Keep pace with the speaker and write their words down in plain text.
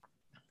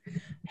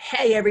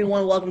Hey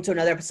everyone, welcome to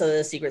another episode of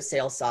the Secret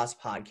Sales Sauce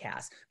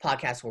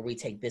podcast where we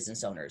take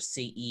business owners,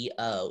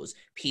 CEOs,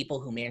 people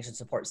who manage and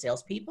support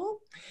salespeople,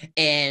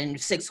 and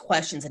 6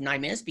 questions in 9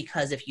 minutes,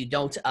 because if you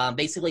don't,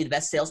 basically the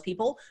best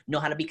salespeople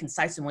know how to be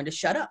concise and when to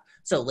shut up.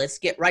 So let's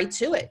get right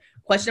to it.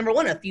 Question number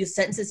 1, a few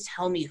sentences,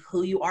 tell me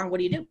who you are and what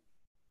do you do?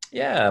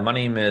 Yeah, my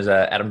name is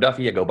Adam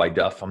Duffy. I go by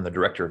Duff. I'm the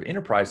director of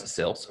enterprise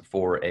sales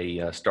for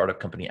a startup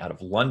company out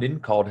of London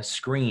called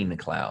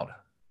ScreenCloud.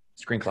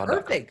 ScreenCloud.com.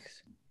 Perfect.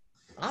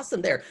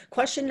 Awesome there.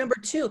 Question number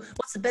 2,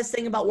 what's the best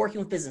thing about working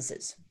with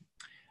businesses?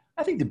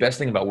 I think the best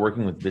thing about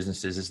working with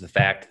businesses is the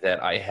fact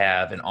that I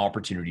have an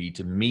opportunity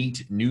to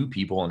meet new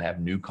people and have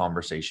new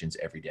conversations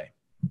every day.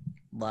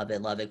 Love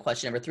it, love it.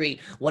 Question number 3,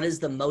 what is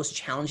the most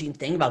challenging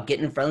thing about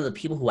getting in front of the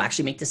people who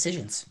actually make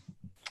decisions?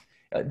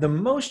 The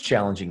most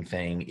challenging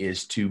thing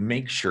is to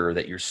make sure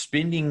that you're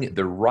spending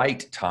the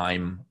right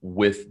time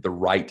with the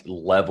right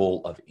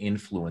level of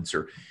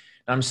influencer.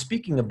 I'm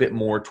speaking a bit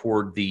more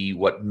toward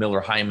what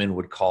Miller Heiman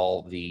would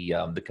call the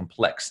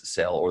complex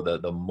sell or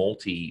the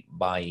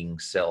multi-buying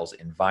sales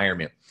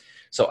environment.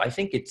 So I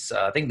think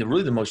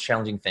really the most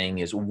challenging thing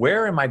is,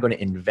 where am I going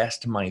to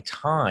invest my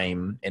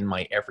time and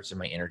my efforts and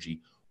my energy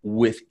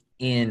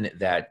within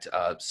that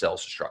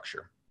sales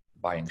structure,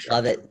 buying structure.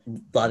 Love it,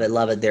 love it,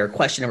 love it there.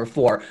 Question number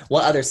 4,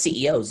 what other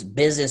CEOs,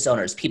 business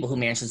owners, people who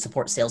manage and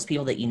support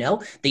salespeople that you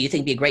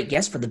think be a great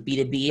guest for the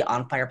B2B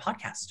On Fire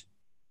podcast?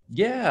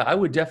 Yeah, I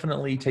would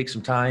definitely take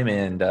some time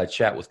and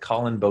chat with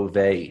Colin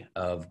Beauvais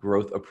of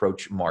Growth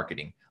Approach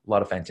Marketing. A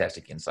lot of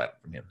fantastic insight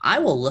from him. I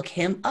will look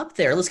him up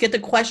there. Let's get to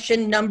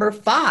question number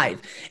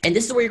 5. And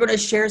this is where you're going to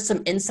share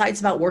some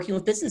insights about working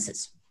with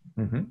businesses.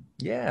 Mm-hmm.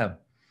 Yeah.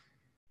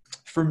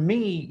 For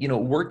me,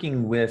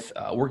 working with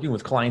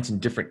clients in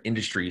different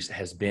industries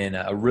has been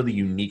a really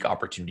unique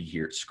opportunity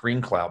here at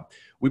ScreenCloud.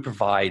 We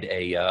provide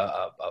a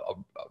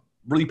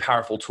really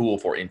powerful tool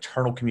for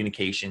internal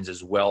communications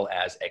as well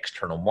as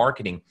external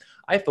marketing.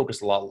 I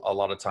focus a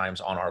lot of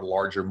times on our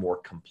larger, more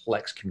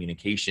complex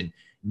communication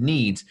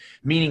needs,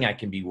 meaning I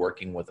can be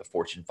working with a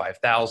Fortune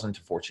 5000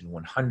 to Fortune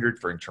 100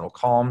 for internal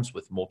comms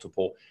with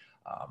multiple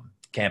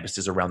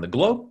campuses around the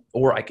globe,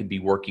 or I could be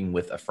working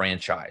with a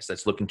franchise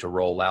that's looking to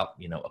roll out,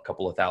 a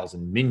couple of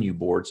thousand menu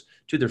boards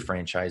to their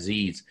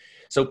franchisees.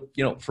 So,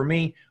 for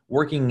me,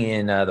 working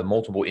in the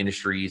multiple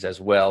industries as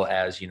well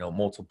as,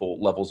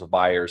 multiple levels of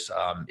buyers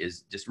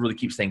is just really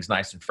keeps things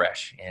nice and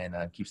fresh and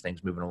keeps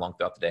things moving along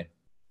throughout the day.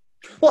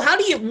 Well,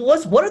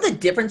 what are the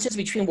differences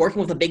between working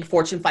with a big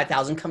Fortune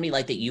 5000 company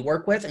like that you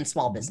work with and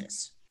small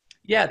business?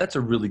 Yeah, that's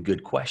a really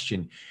good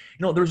question.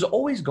 There's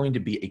always going to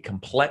be a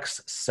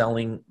complex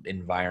selling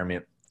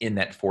environment in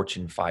that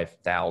Fortune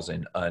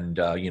 5000 and,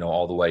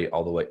 all the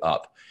way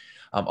up.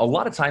 A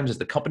lot of times as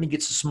the company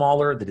gets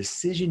smaller, the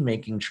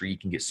decision-making tree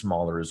can get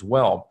smaller as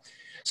well.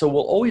 So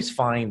we'll always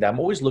find that I'm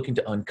always looking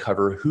to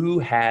uncover who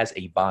has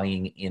a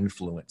buying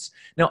influence.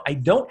 Now, I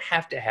don't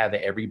have to have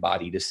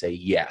everybody to say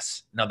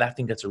yes. Now, I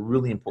think that's a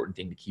really important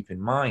thing to keep in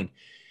mind.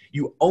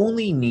 You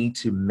only need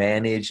to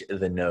manage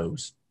the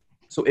no's.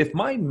 So if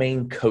my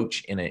main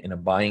coach in a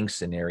buying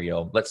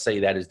scenario, let's say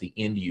that is the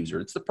end user,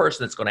 it's the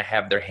person that's going to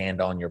have their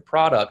hand on your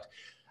product,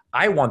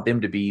 I want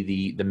them to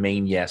be the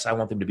main yes. I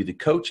want them to be the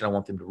coach, and I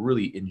want them to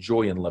really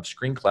enjoy and love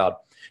ScreenCloud.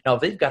 Now,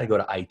 they've got to go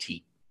to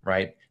IT,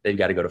 right? They've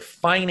got to go to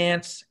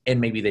finance,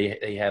 and maybe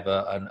they have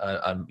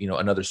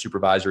another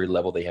supervisory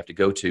level they have to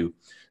go to.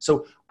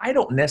 So I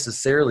don't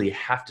necessarily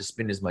have to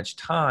spend as much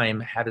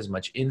time, have as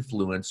much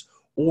influence,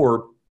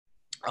 or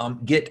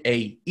get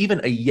even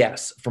a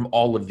yes from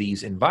all of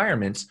these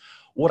environments.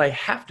 What I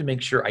have to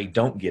make sure I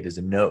don't get is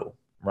a no,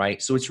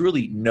 right? So it's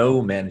really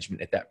no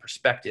management at that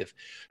perspective.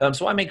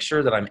 So I make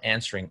sure that I'm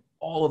answering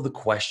all of the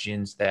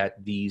questions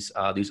that these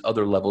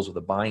other levels of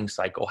the buying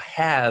cycle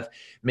have,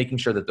 making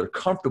sure that they're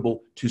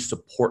comfortable to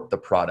support the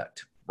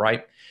product,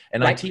 right?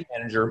 An Right. IT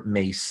manager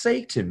may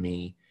say to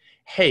me,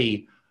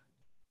 hey,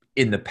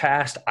 in the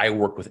past, I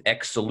worked with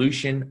X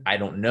solution. I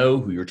don't know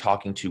who you're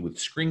talking to with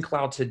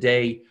ScreenCloud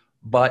today,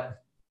 but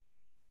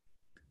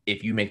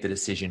if you make the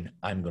decision,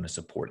 I'm going to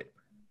support it.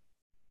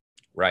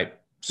 Right.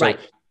 So Right.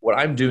 What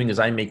I'm doing is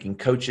I'm making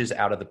coaches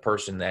out of the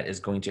person that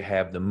is going to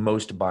have the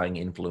most buying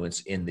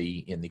influence in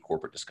the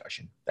corporate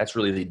discussion. That's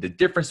really the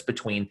difference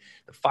between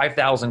the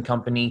 5,000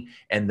 company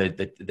and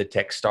the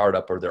tech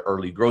startup or the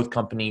early growth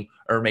company,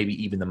 or maybe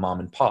even the mom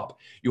and pop.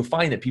 You'll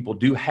find that people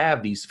do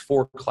have these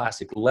 4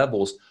 classic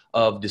levels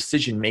of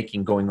decision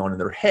making going on in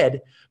their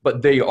head,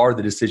 but they are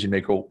the decision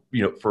maker,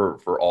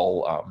 for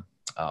all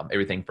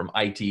everything from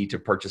IT to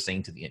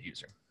purchasing to the end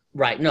user.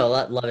 Right. No,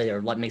 love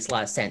it. That makes a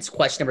lot of sense.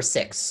 Question number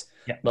 6,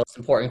 Yeah. Most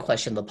important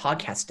question, the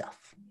podcast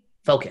stuff.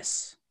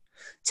 Focus.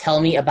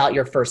 Tell me about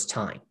your first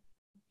time,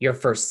 your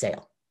first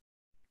sale.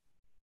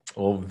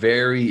 Well,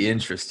 very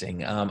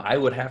interesting. I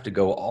would have to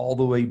go all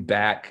the way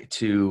back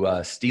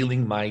to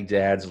stealing my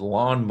dad's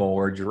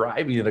lawnmower,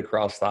 driving it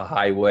across the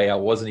highway. I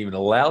wasn't even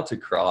allowed to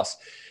cross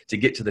to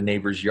get to the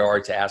neighbor's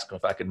yard to ask him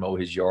if I could mow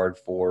his yard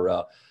for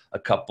a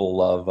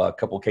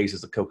couple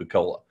cases of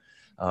Coca-Cola.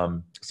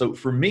 So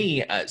for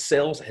me,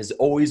 sales has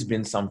always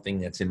been something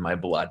that's in my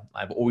blood.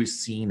 I've always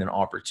seen an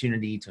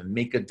opportunity to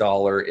make a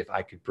dollar if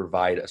I could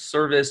provide a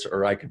service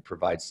or I could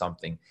provide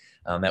something.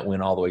 That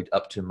went all the way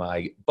up to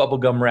my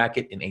bubblegum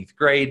racket in 8th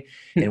grade.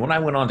 And when I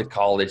went on to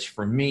college,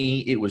 for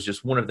me, it was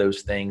just one of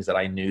those things that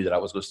I knew that I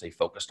was going to stay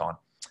focused on.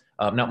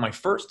 Now, my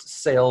first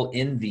sale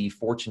in the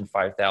Fortune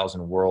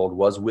 5000 world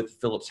was with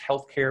Philips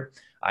Healthcare.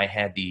 I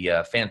had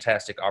the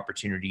fantastic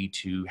opportunity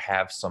to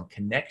have some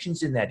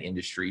connections in that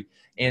industry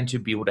and to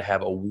be able to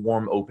have a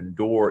warm, open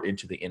door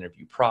into the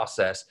interview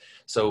process.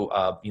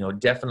 So,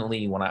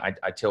 definitely when I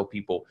tell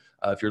people,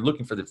 if you're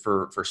looking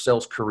for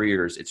sales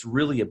careers, it's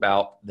really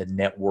about the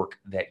network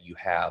that you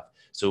have.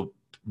 So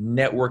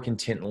network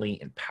intently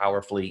and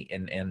powerfully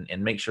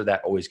and make sure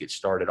that always gets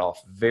started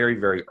off very,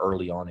 very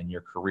early on in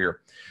your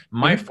career.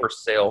 My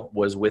first sale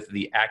was with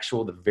the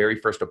very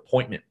first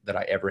appointment that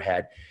I ever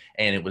had.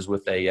 And it was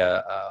with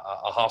a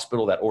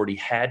hospital that already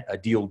had a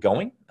deal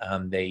going.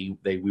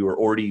 We were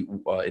already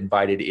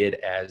invited in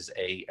as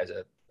a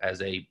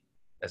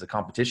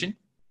competition.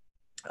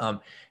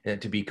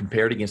 To be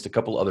compared against a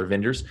couple other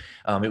vendors.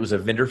 It was a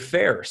vendor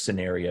fair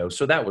scenario.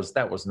 So that was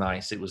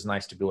nice. It was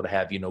nice to be able to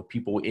have,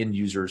 people, end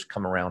users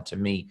come around to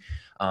me.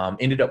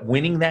 Ended up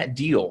winning that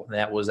deal.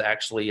 That was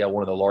actually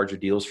one of the larger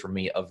deals for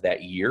me of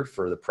that year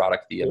for the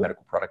product, the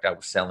medical product I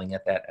was selling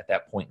at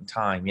that point in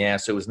time. Yeah.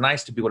 So it was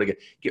nice to be able to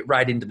get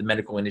right into the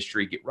medical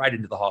industry, get right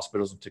into the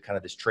hospitals, into kind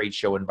of this trade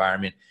show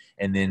environment,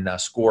 and then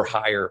score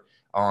higher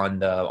on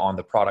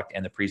the product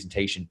and the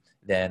presentation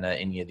than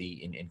any of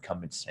the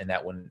incumbents. And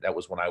that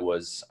was when I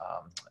was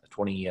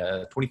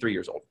 23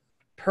 years old.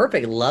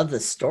 Perfect. Love the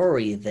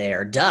story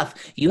there.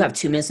 Duff, you have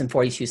 2 minutes and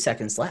 42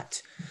 seconds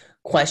left.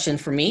 Question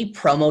for me,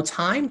 promo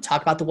time,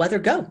 talk about the weather,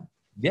 go.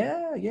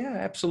 Yeah,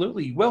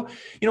 absolutely. Well,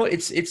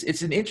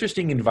 it's an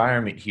interesting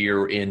environment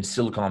here in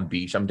Silicon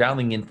Beach. I'm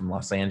dialing in from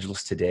Los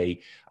Angeles today.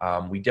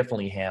 We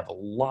definitely have a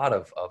lot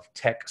of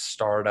tech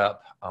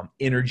startup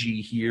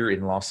energy here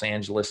in Los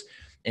Angeles.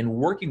 And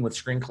working with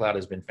ScreenCloud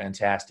has been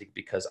fantastic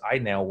because I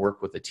now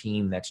work with a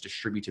team that's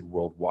distributed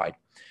worldwide.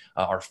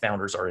 Our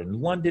founders are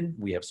in London.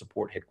 We have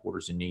support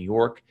headquarters in New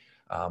York.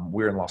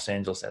 We're in Los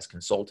Angeles as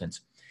consultants.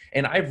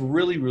 And I've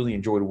really, really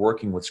enjoyed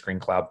working with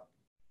ScreenCloud.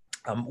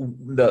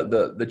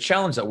 The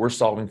challenge that we're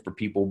solving for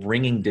people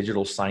bringing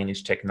digital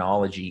signage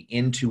technology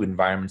into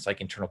environments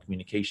like internal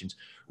communications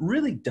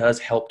really does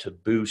help to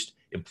boost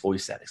employee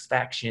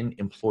satisfaction,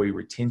 employee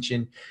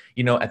retention.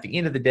 At the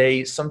end of the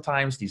day,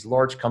 sometimes these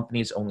large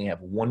companies only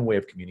have one way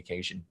of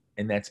communication,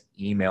 and that's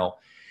email.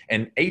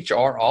 And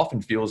HR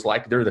often feels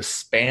like they're the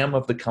spam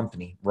of the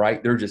company,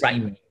 right? They're just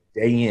emailing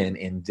day in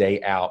and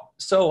day out.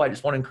 So I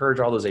just want to encourage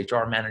all those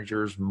HR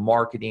managers,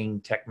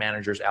 marketing, tech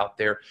managers out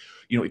there.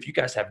 If you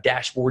guys have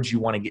dashboards, you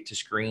want to get to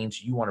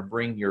screens, you want to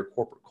bring your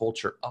corporate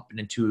culture up and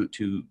in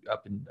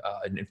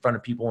front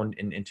of people and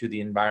into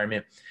the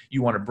environment.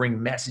 You want to bring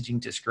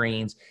messaging to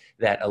screens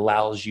that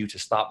allows you to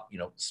stop,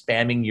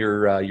 spamming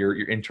your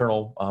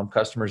internal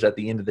customers at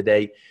the end of the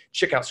day.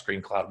 Check out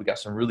ScreenCloud. We got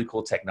some really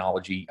cool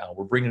technology.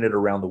 We're bringing it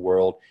around the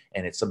world,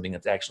 and it's something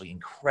that's actually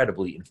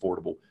incredibly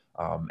affordable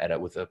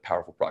with a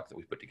powerful product that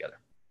we put together.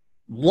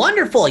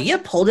 Wonderful. You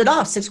pulled it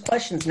off. 6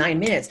 questions, 9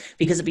 minutes.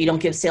 Because if you don't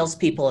give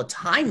salespeople a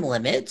time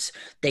limit,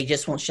 they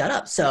just won't shut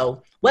up.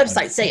 So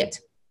website, say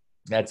it.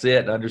 That's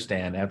it.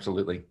 Understand.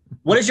 Absolutely.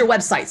 What is your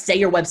website? Say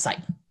your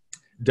website.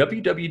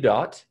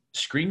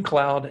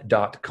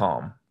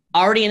 www.screencloud.com.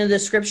 Already in the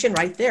description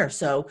right there.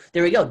 So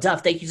there we go.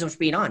 Duff, thank you so much for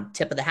being on.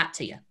 Tip of the hat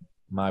to you.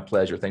 My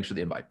pleasure. Thanks for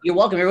the invite. You're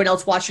welcome. Everyone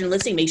else watching and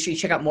listening, make sure you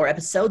check out more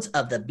episodes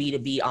of the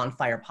B2B on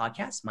Fire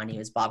podcast. My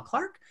name is Bob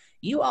Clark.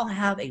 You all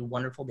have a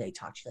wonderful day.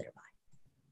 Talk to you later. Bye.